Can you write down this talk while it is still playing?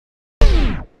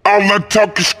All I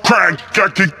talk is crack, I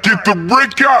can get the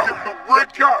brick out. Going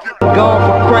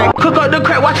for crack. Cook up the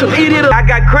crack, watch him eat it up. I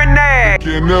got grenade.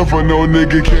 Can't never, no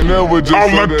nigga, can't never just all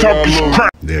I talk is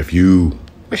crack. Nephew,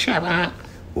 What's up, man?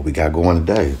 what we got going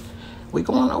today? We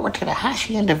going over to the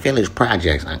Hacienda Village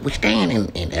projects. We staying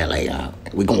in L.A.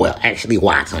 We going, well, actually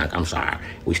Watts. I'm sorry.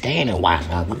 We staying in Watts.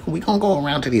 We gonna go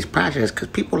around to these projects because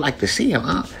people like to see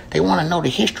them. They want to know the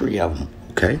history of them.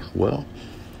 Okay, well,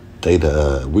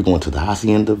 we're going to the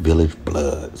Hacienda Village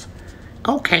Bloods.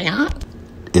 Okay,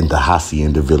 In the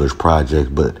Hacienda Village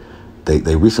Project, but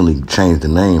they recently changed the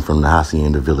name from the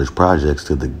Hacienda Village Projects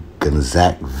to the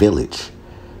Gonzac Village,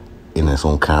 and it's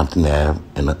on Compton Ave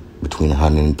and between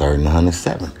 103rd and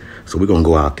 107th. So we're gonna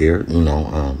go out there,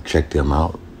 check them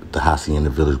out. The Hacienda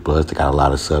Village Bloods, they got a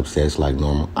lot of subsets like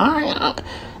normal. All right.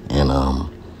 And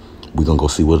we're gonna go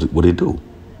see what they do.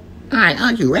 All right,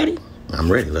 are you ready?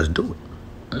 I'm ready. Let's do it.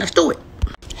 Let's do it.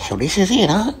 So this is it,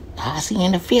 huh?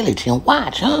 Hacienda Village and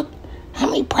Watts, huh? How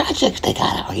many projects they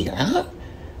got out here, huh?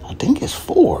 I think it's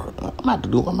 4. I'm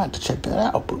about to check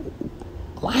that out. But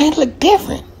Why it look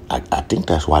different? I think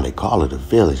that's why they call it a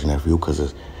village, nephew, because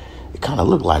it kind of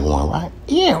looked like one, right?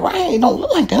 Yeah, right. It don't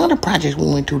look like the other projects we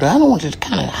went to. The other ones is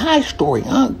kind of high story,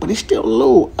 huh? But it's still a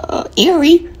little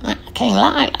eerie. I can't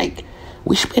lie. Like,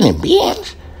 we spending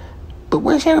billions. But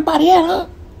where's everybody at, huh?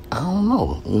 I don't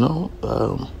know,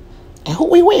 And who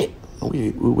we with? we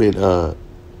with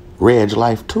Reg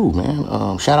Life too,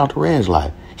 man. Shout out to Reg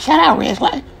Life. Shout out Red's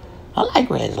Life. I like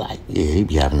Red's Life. Yeah, he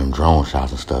be having them drone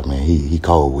shots and stuff, man. He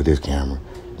cold with his camera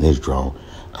and his drone.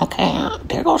 Okay,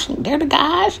 they're the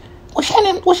guys. What's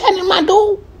happening, my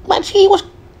dude? But he was.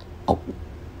 Oh,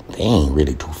 they ain't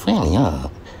really too friendly, huh?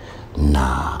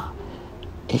 Nah.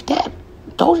 Is that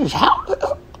those is how?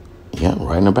 Yeah,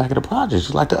 right in the back of the project,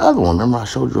 just like the other one. Remember I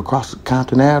showed you across the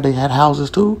Compton Ave, they had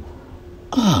houses too?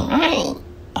 I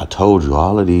told you,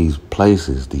 all of these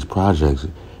places, these projects,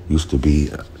 used to be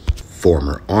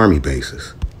former Army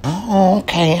bases. Oh,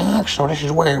 okay. So this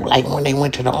is where, like, when they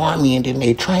went to the Army and then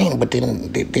they trained, but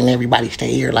then everybody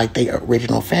stay here like they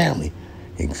original family.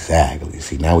 Exactly.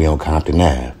 See, now we on Compton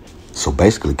Ave. So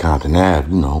basically, Compton Ave,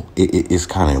 it's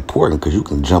kind of important because you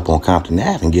can jump on Compton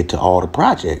Ave and get to all the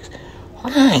projects.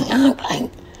 Right,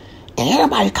 like, and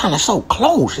everybody's kind of so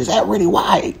close. Is that really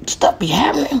why stuff be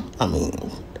happening? I mean,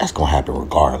 that's going to happen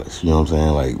regardless. You know what I'm saying?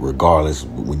 Like, regardless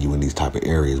when you in these type of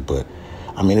areas. But,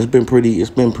 I mean, it's been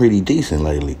pretty decent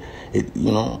lately.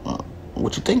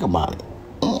 What you think about it?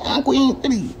 We ain't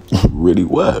really... Really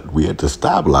what? We at the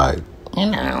stoplight.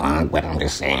 But I'm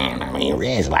just saying, I mean,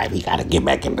 Red's Life, he got to get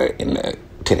back to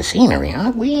the scenery,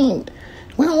 huh? We don't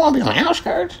want to be on the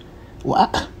outskirts.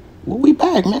 What? Well, we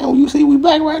back, man. Well, you see, we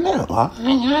back right now.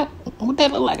 Huh? What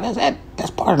that look like? That's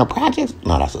part of the project?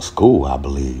 No, that's a school, I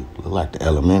believe. Look like the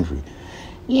elementary.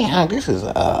 Yeah, this is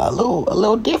a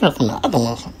little different from the other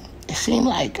ones. It seemed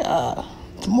like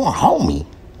it's more homey.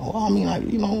 Well, I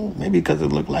mean, maybe because it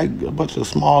looked like a bunch of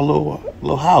small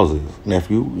little houses,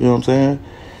 nephew. You know what I'm saying?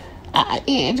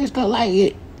 Yeah, it just looked like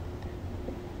it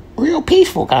real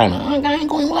peaceful, kind of. I ain't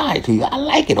going to lie to you. I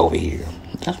like it over here.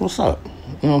 That's what's up.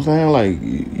 You know what I'm saying? Like,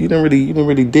 you didn't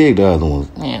really dig the other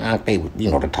ones. Man, they were,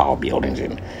 the tall buildings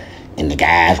and the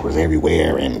guys was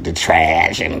everywhere and the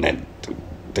trash and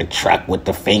the truck with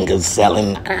the fingers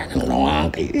selling. I don't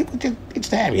know. It's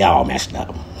had me all messed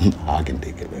up. I can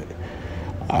dig it, man.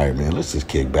 All right, man. Let's just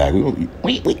kick back.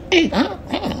 Hey, huh?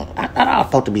 I thought I was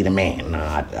supposed to be the man. No,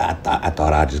 I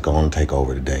thought I'd just go on and take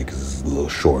over today because it's a little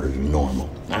shorter than normal.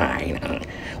 All right.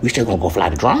 We still gonna go fly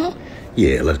the drone?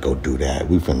 Yeah, let's go do that.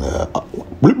 We finna... All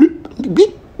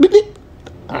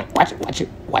right,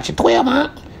 watch it 12, huh?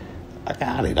 I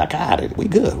got it. We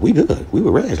good. We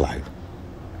were Red's Life.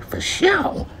 For sure.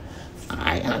 All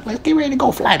right, let's get ready to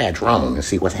go fly that drone and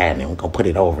see what's happening. We'll go put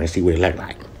it over and see what it look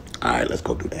like. All right, let's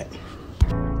go do that.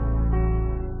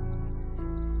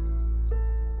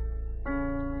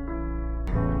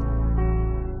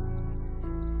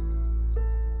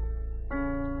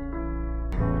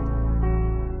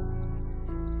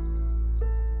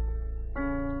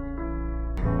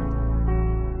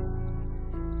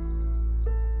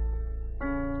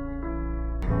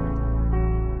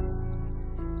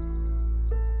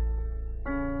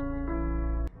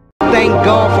 Thank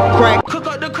God for crack. Cook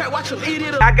up the crack, watch him eat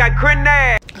it up. I got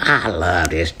grenade. I love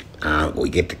this. We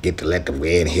get to let the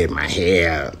wind hit my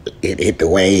hair, hit the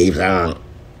waves,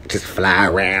 just fly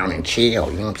around and chill.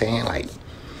 You know what I'm saying? Like,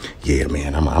 yeah,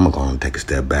 man. I'm gonna take a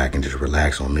step back and just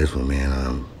relax on this one, man.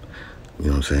 You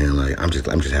know what I'm saying? Like, I'm just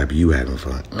happy you having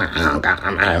fun.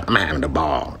 I'm having the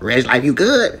ball. Red's Life, you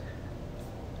good?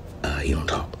 You don't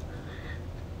talk.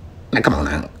 Now, come on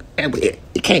now.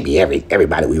 it can't be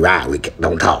everybody we ride with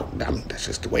don't talk. I mean, that's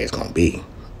just the way it's gonna be.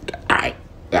 All right.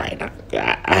 I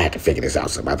had to figure this out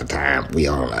some other time. We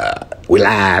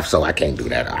live, so I can't do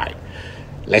that. All right,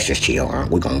 let's just chill.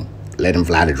 We're gonna let him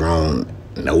fly the drone.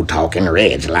 No talking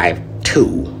Red's life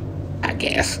 2, I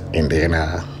guess, and then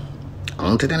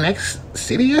on to the next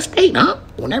city or state,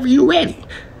 whenever you ready.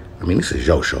 I mean, this is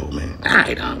your show, man. All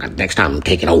right, next time I'm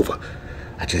taking over.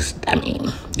 I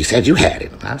mean, you said you had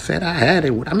it. I said I had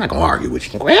it. I'm not gonna argue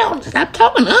with you. Well, stop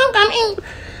talking, I mean,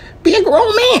 be a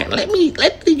grown man. Let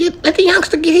the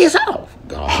youngster get his off.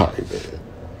 All right, man.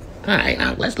 All right,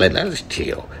 now let's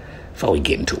chill before we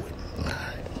get into it. All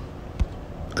right.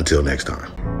 Until next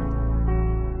time.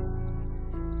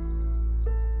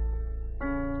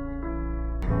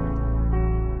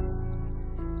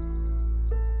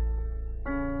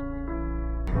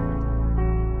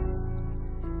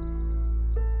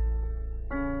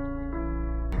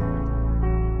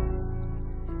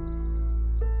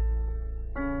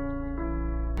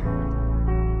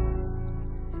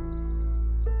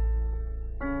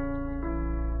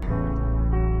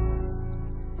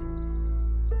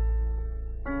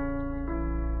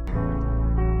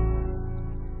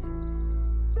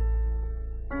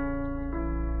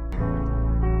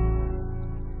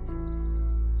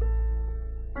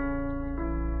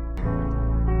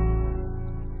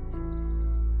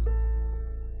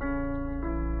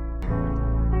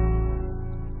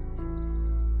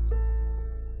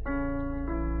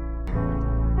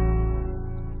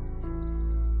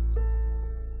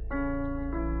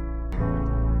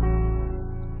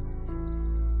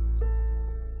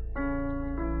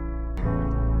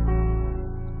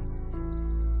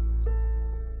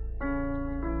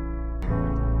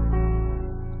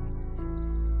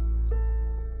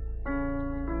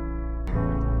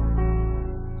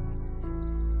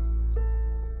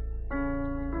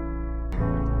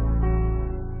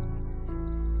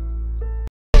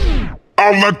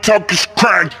 All I talk is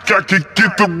crack, I can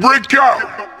get the break out.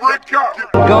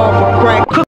 Gone for crack.